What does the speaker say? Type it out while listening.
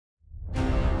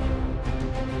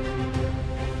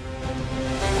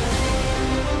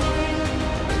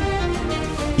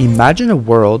Imagine a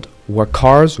world where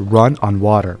cars run on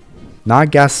water.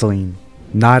 Not gasoline,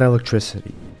 not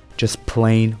electricity, just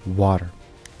plain water.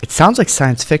 It sounds like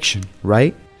science fiction,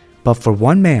 right? But for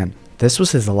one man, this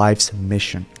was his life's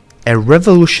mission. A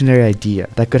revolutionary idea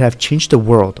that could have changed the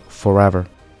world forever.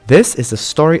 This is the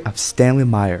story of Stanley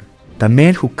Meyer, the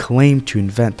man who claimed to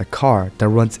invent the car that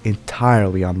runs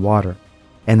entirely on water,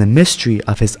 and the mystery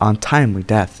of his untimely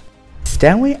death.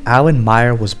 Stanley Allen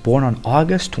Meyer was born on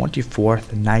August 24,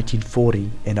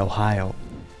 1940 in Ohio.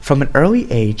 From an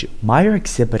early age, Meyer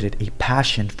exhibited a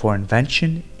passion for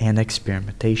invention and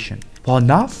experimentation. While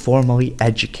not formally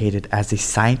educated as a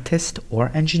scientist or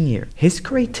engineer, his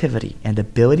creativity and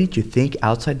ability to think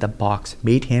outside the box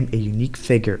made him a unique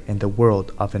figure in the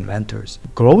world of inventors.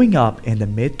 Growing up in the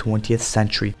mid-20th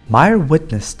century, Meyer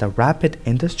witnessed the rapid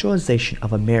industrialization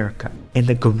of America and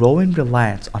the growing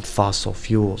reliance on fossil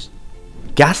fuels.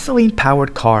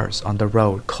 Gasoline-powered cars on the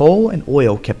road, coal and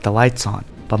oil kept the lights on.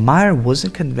 But Meyer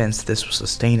wasn't convinced this was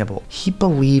sustainable. He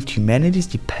believed humanity's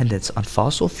dependence on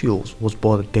fossil fuels was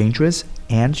both dangerous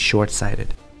and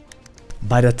short-sighted.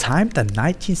 By the time the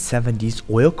 1970s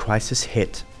oil crisis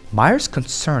hit, Meyer's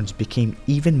concerns became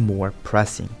even more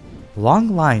pressing.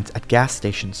 Long lines at gas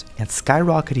stations and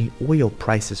skyrocketing oil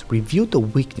prices revealed the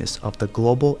weakness of the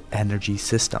global energy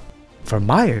system. For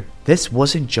Meyer, this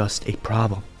wasn't just a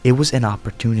problem, it was an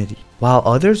opportunity. While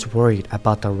others worried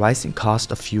about the rising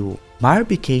cost of fuel, Meyer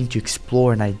began to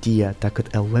explore an idea that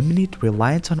could eliminate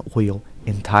reliance on oil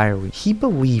entirely. He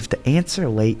believed the answer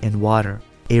lay in water,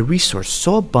 a resource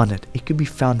so abundant it could be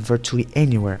found virtually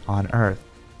anywhere on Earth.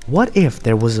 What if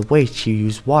there was a way to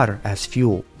use water as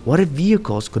fuel? What if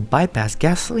vehicles could bypass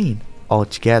gasoline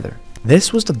altogether?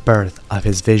 This was the birth of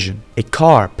his vision, a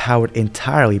car powered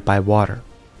entirely by water.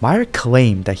 Meyer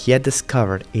claimed that he had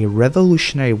discovered a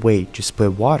revolutionary way to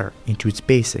split water into its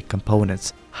basic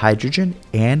components, hydrogen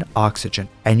and oxygen,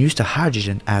 and use the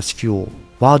hydrogen as fuel.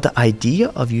 While the idea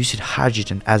of using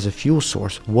hydrogen as a fuel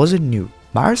source wasn't new,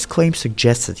 Meyer's claim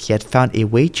suggested he had found a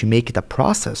way to make the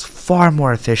process far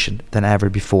more efficient than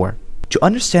ever before. To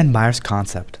understand Meyer's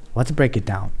concept, let's break it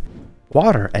down.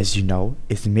 Water, as you know,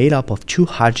 is made up of 2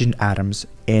 hydrogen atoms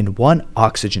and 1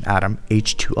 oxygen atom,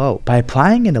 H2O. By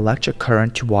applying an electric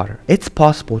current to water, it's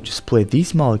possible to split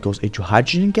these molecules into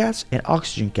hydrogen gas and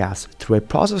oxygen gas through a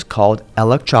process called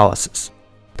electrolysis.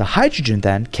 The hydrogen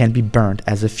then can be burned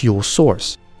as a fuel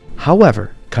source.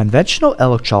 However, conventional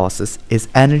electrolysis is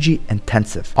energy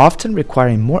intensive, often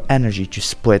requiring more energy to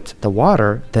split the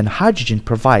water than hydrogen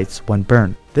provides when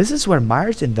burned. This is where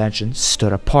Meyer's invention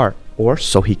stood apart, or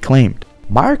so he claimed.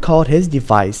 Meyer called his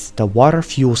device the water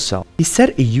fuel cell. He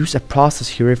said it used a process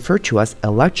he referred to as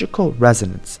electrical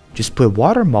resonance to split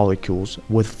water molecules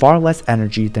with far less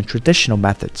energy than traditional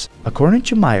methods. According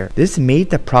to Meyer, this made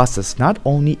the process not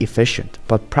only efficient,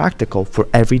 but practical for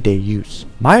everyday use.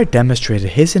 Meyer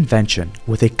demonstrated his invention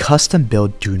with a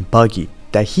custom-built dune buggy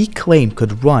that he claimed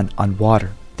could run on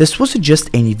water. This wasn't just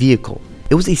any vehicle,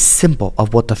 it was a symbol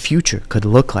of what the future could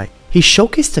look like. He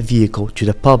showcased the vehicle to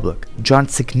the public, drawing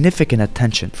significant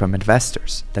attention from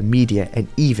investors, the media, and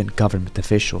even government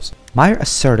officials. Meyer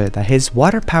asserted that his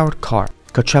water-powered car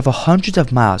could travel hundreds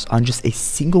of miles on just a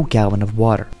single gallon of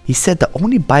water. He said the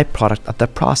only byproduct of the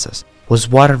process was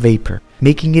water vapor,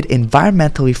 making it an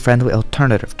environmentally friendly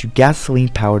alternative to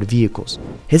gasoline-powered vehicles.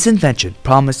 His invention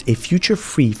promised a future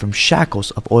free from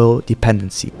shackles of oil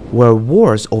dependency, where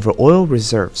wars over oil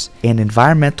reserves and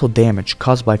environmental damage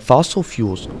caused by fossil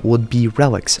fuels would be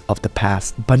relics of the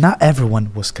past. But not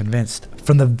everyone was convinced.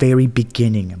 From the very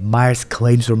beginning, Meyer's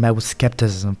claims were met with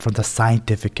skepticism from the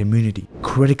scientific community.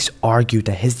 Critics argued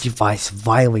that his device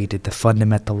violated the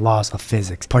fundamental laws of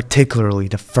physics, particularly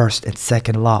the first and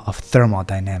second law of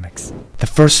thermodynamics. The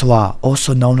first law,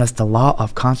 also known as the law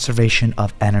of conservation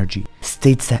of energy,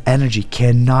 states that energy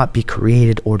cannot be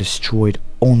created or destroyed,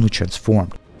 only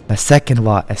transformed. The second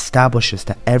law establishes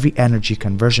that every energy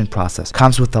conversion process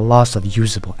comes with the loss of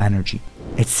usable energy.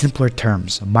 In simpler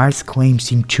terms, Meyer's claims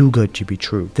seemed too good to be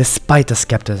true. Despite the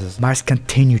skepticism, Meyer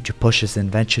continued to push his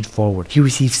invention forward. He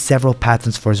received several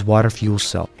patents for his water fuel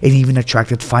cell, and even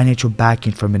attracted financial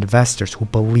backing from investors who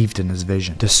believed in his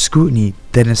vision. The scrutiny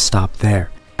didn't stop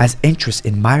there. As interest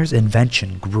in Meyer's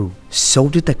invention grew, so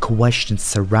did the questions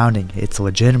surrounding its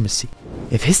legitimacy.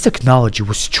 If his technology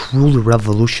was truly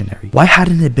revolutionary, why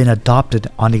hadn't it been adopted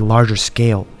on a larger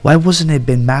scale? Why wasn't it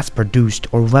been mass-produced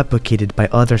or replicated by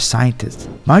other scientists?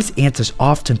 Meyer's answers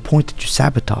often pointed to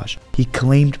sabotage. He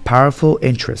claimed powerful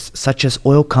interests such as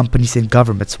oil companies and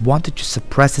governments wanted to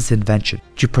suppress his invention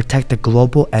to protect the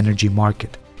global energy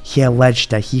market. He alleged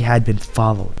that he had been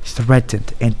followed,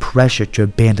 threatened, and pressured to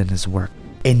abandon his work.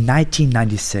 In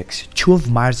 1996, two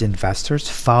of Myers' investors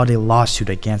filed a lawsuit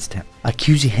against him,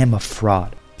 accusing him of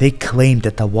fraud. They claimed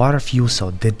that the water fuel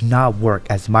cell did not work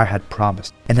as Myers had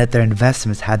promised, and that their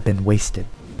investments had been wasted.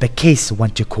 The case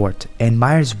went to court, and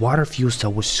Myers' water fuel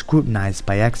cell was scrutinized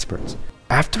by experts.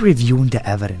 After reviewing the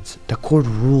evidence, the court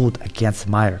ruled against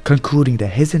Myers, concluding that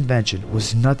his invention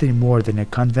was nothing more than a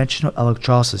conventional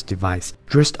electrolysis device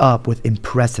dressed up with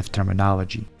impressive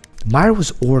terminology. Myers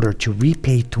was ordered to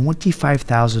repay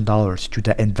 $25,000 to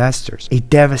the investors, a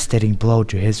devastating blow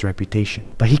to his reputation.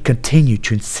 But he continued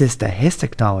to insist that his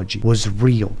technology was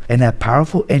real and that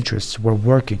powerful interests were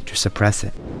working to suppress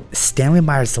it. Stanley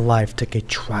Myers' life took a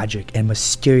tragic and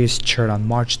mysterious turn on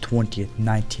March 20,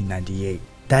 1998.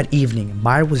 That evening,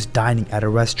 Myers was dining at a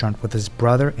restaurant with his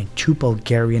brother and two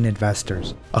Bulgarian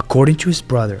investors. According to his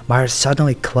brother, Myers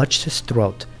suddenly clutched his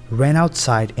throat, ran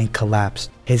outside, and collapsed.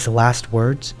 His last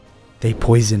words? "They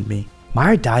poisoned me."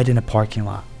 Myers died in a parking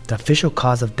lot. The official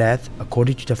cause of death,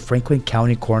 according to the Franklin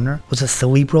County coroner, was a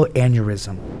cerebral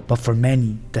aneurysm, but for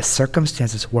many, the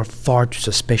circumstances were far too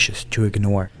suspicious to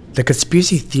ignore. The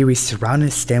conspiracy theories surrounding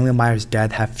Stanley Myers'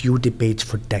 death have fueled debates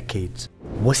for decades.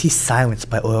 Was he silenced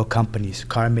by oil companies,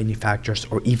 car manufacturers,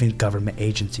 or even government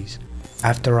agencies?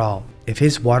 After all, if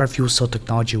his water fuel cell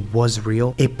technology was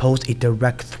real, it posed a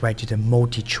direct threat to the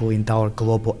multi-trillion-dollar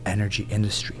global energy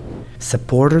industry.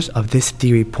 Supporters of this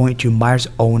theory point to Myers'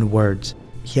 own words.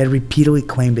 He had repeatedly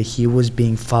claimed that he was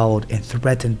being followed and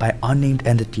threatened by unnamed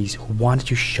entities who wanted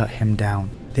to shut him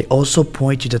down. They also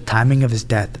point to the timing of his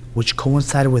death, which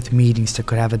coincided with meetings that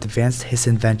could have advanced his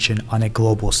invention on a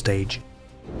global stage.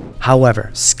 However,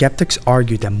 skeptics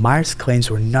argue that Myers' claims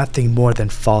were nothing more than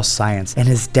false science, and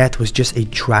his death was just a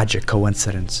tragic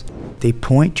coincidence. They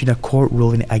point to the court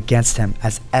ruling against him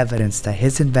as evidence that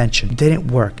his invention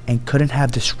didn't work and couldn't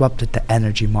have disrupted the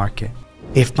energy market.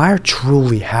 If Myers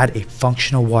truly had a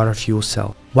functional water fuel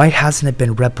cell, why hasn't it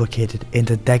been replicated in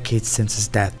the decades since his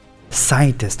death?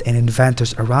 Scientists and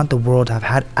inventors around the world have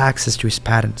had access to his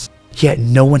patents, yet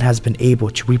no one has been able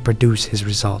to reproduce his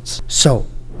results. So,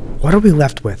 what are we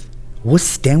left with? Was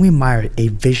Stanley Myers a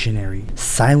visionary,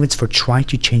 silenced for trying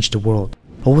to change the world?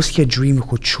 Or was he a dreamer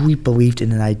who truly believed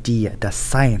in an idea that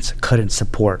science couldn't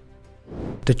support?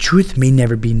 The truth may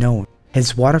never be known.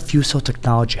 His water fuel cell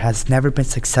technology has never been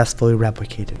successfully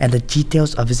replicated, and the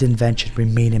details of his invention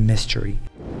remain a mystery.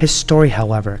 His story,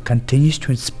 however, continues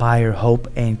to inspire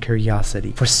hope and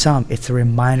curiosity. For some, it's a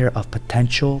reminder of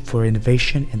potential for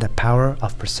innovation and the power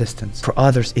of persistence. For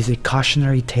others, it's a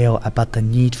cautionary tale about the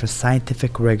need for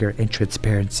scientific rigor and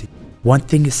transparency. One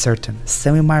thing is certain,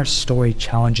 Stanley Myers' story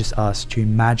challenges us to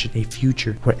imagine a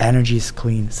future where energy is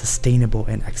clean, sustainable,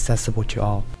 and accessible to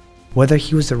all. Whether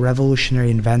he was a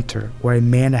revolutionary inventor or a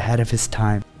man ahead of his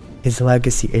time, his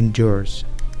legacy endures.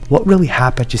 What really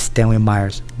happened to Stanley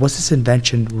Myers? Was his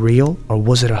invention real or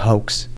was it a hoax?